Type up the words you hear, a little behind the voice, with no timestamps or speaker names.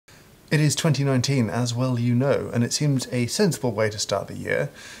It is 2019, as well you know, and it seems a sensible way to start the year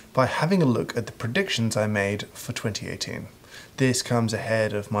by having a look at the predictions I made for 2018. This comes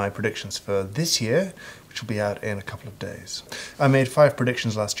ahead of my predictions for this year, which will be out in a couple of days. I made 5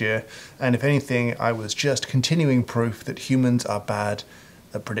 predictions last year, and if anything, I was just continuing proof that humans are bad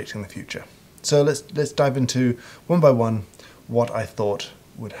at predicting the future. So let's dive into, one by one, what I thought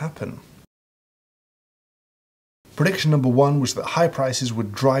would happen. Prediction number 1 was that high prices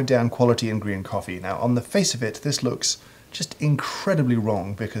would drive down quality in green coffee. Now, on the face of it, this looks just incredibly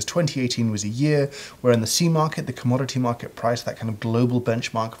wrong because 2018 was a year where in the C market, the commodity market price, that kind of global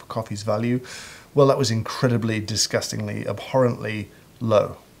benchmark for coffee's value, well, that was incredibly, disgustingly, abhorrently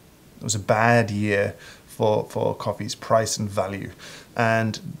low. It was a bad year for coffee's price and value.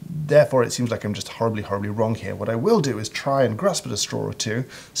 And therefore, it seems like I'm just horribly, horribly wrong here. What I will do is try and grasp at a straw or two,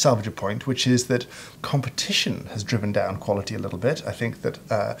 salvage a point, which is that competition has driven down quality a little bit. I think that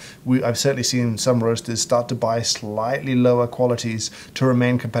I've certainly seen some roasters start to buy slightly lower qualities to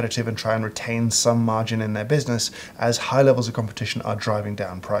remain competitive and try and retain some margin in their business as high levels of competition are driving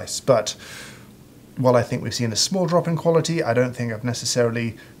down price. But while I think we've seen a small drop in quality, I don't think I've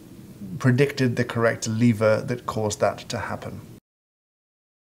necessarily predicted the correct lever that caused that to happen.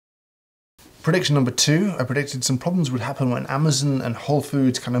 Prediction number 2, I predicted some problems would happen when Amazon and Whole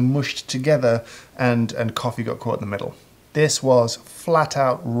Foods kind of mushed together and coffee got caught in the middle. This was flat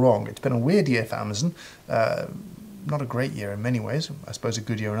out wrong. It's been a weird year for Amazon. Not a great year in many ways, I suppose a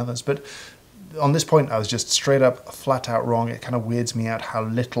good year in others, but on this point I was just straight up flat out wrong. It kind of weirds me out how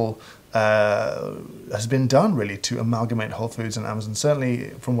little has been done really to amalgamate Whole Foods and Amazon, certainly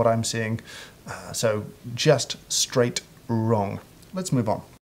from what I'm seeing. So just straight wrong. Let's move on.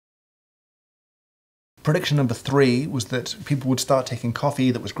 Prediction number 3 was that people would start taking coffee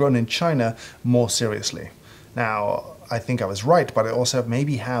that was grown in China more seriously. Now, I think I was right, but I also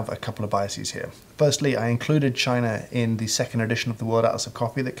maybe have a couple of biases here. Firstly, I included China in the second edition of the World Atlas of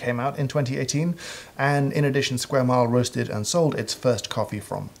Coffee that came out in 2018, and in addition, Square Mile roasted and sold its first coffee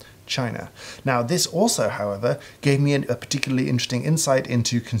from China. Now, this also, however, gave me a particularly interesting insight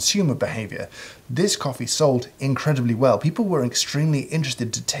into consumer behavior. This coffee sold incredibly well. People were extremely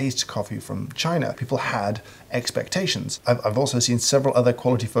interested to taste coffee from China. People had expectations. I've also seen several other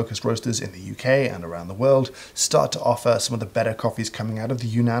quality-focused roasters in the UK and around the world start to offer some of the better coffees coming out of the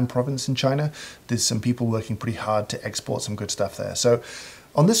Yunnan province in China. There's some people working pretty hard to export some good stuff there. So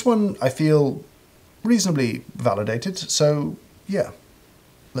on this one, I feel reasonably validated. So yeah.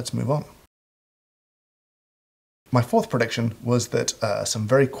 Let's move on. My 4th prediction was that some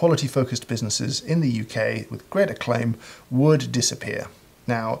very quality-focused businesses in the UK with great acclaim would disappear.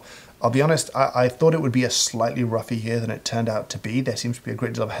 Now, I'll be honest, I thought it would be a slightly rougher year than it turned out to be. There seems to be a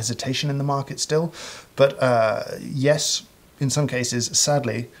great deal of hesitation in the market still. But yes, in some cases,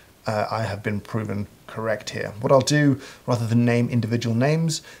 sadly, I have been proven correct here. What I'll do, rather than name individual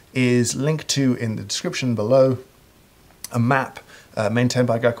names, is link to, in the description below, a map maintained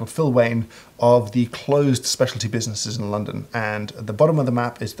by a guy called Phil Wayne of the closed specialty businesses in London. And at the bottom of the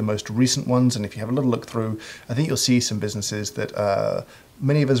map is the most recent ones. And if you have a little look through, I think you'll see some businesses that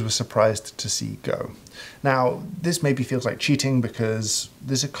many of us were surprised to see go. Now, this maybe feels like cheating because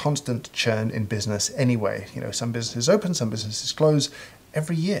there's a constant churn in business anyway. You know, some businesses open, some businesses close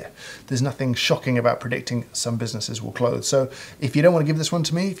every year. There's nothing shocking about predicting some businesses will close. So if you don't want to give this one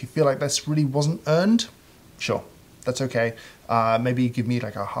to me, if you feel like this really wasn't earned, sure. That's okay. Maybe give me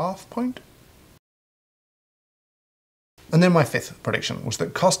like a half point. And then my 5th prediction was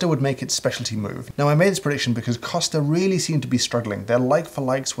that Costa would make its specialty move. Now, I made this prediction because Costa really seemed to be struggling. Their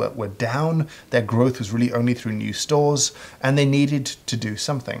like-for-likes were down, their growth was really only through new stores, and they needed to do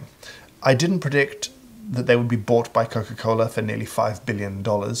something. I didn't predict that they would be bought by Coca-Cola for nearly $5 billion.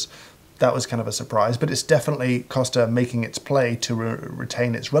 That was kind of a surprise, but it's definitely Costa making its play to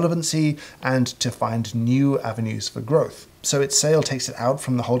retain its relevancy and to find new avenues for growth. So its sale takes it out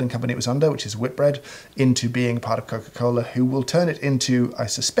from the holding company it was under, which is Whitbread, into being part of Coca-Cola, who will turn it into, I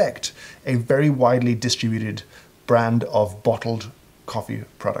suspect, a very widely distributed brand of bottled coffee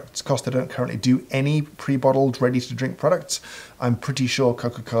products. Costa don't currently do any pre-bottled, ready-to-drink products. I'm pretty sure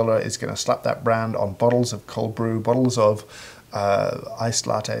Coca-Cola is going to slap that brand on bottles of cold brew, bottles of iced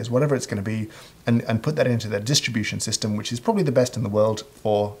lattes, whatever it's going to be, and put that into their distribution system, which is probably the best in the world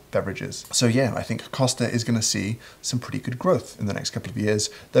for beverages. So yeah, I think Costa is going to see some pretty good growth in the next couple of years,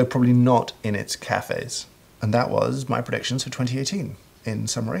 though probably not in its cafes. And that was my predictions for 2018. In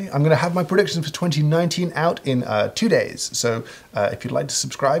summary, I'm going to have my predictions for 2019 out in 2 days. So if you'd like to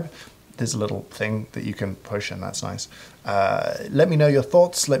subscribe, there's a little thing that you can push, and that's nice. Let me know your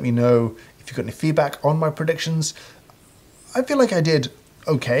thoughts. Let me know if you've got any feedback on my predictions. I feel like I did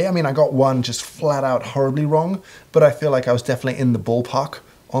okay. I mean, I got one just flat out horribly wrong, but I feel like I was definitely in the ballpark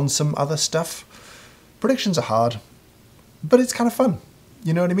on some other stuff. Predictions are hard, but it's kind of fun.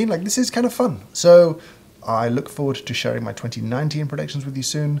 You know what I mean? Like, this is kind of fun. So I look forward to sharing my 2019 predictions with you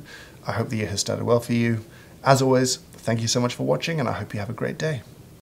soon. I hope the year has started well for you. As always, thank you so much for watching, and I hope you have a great day.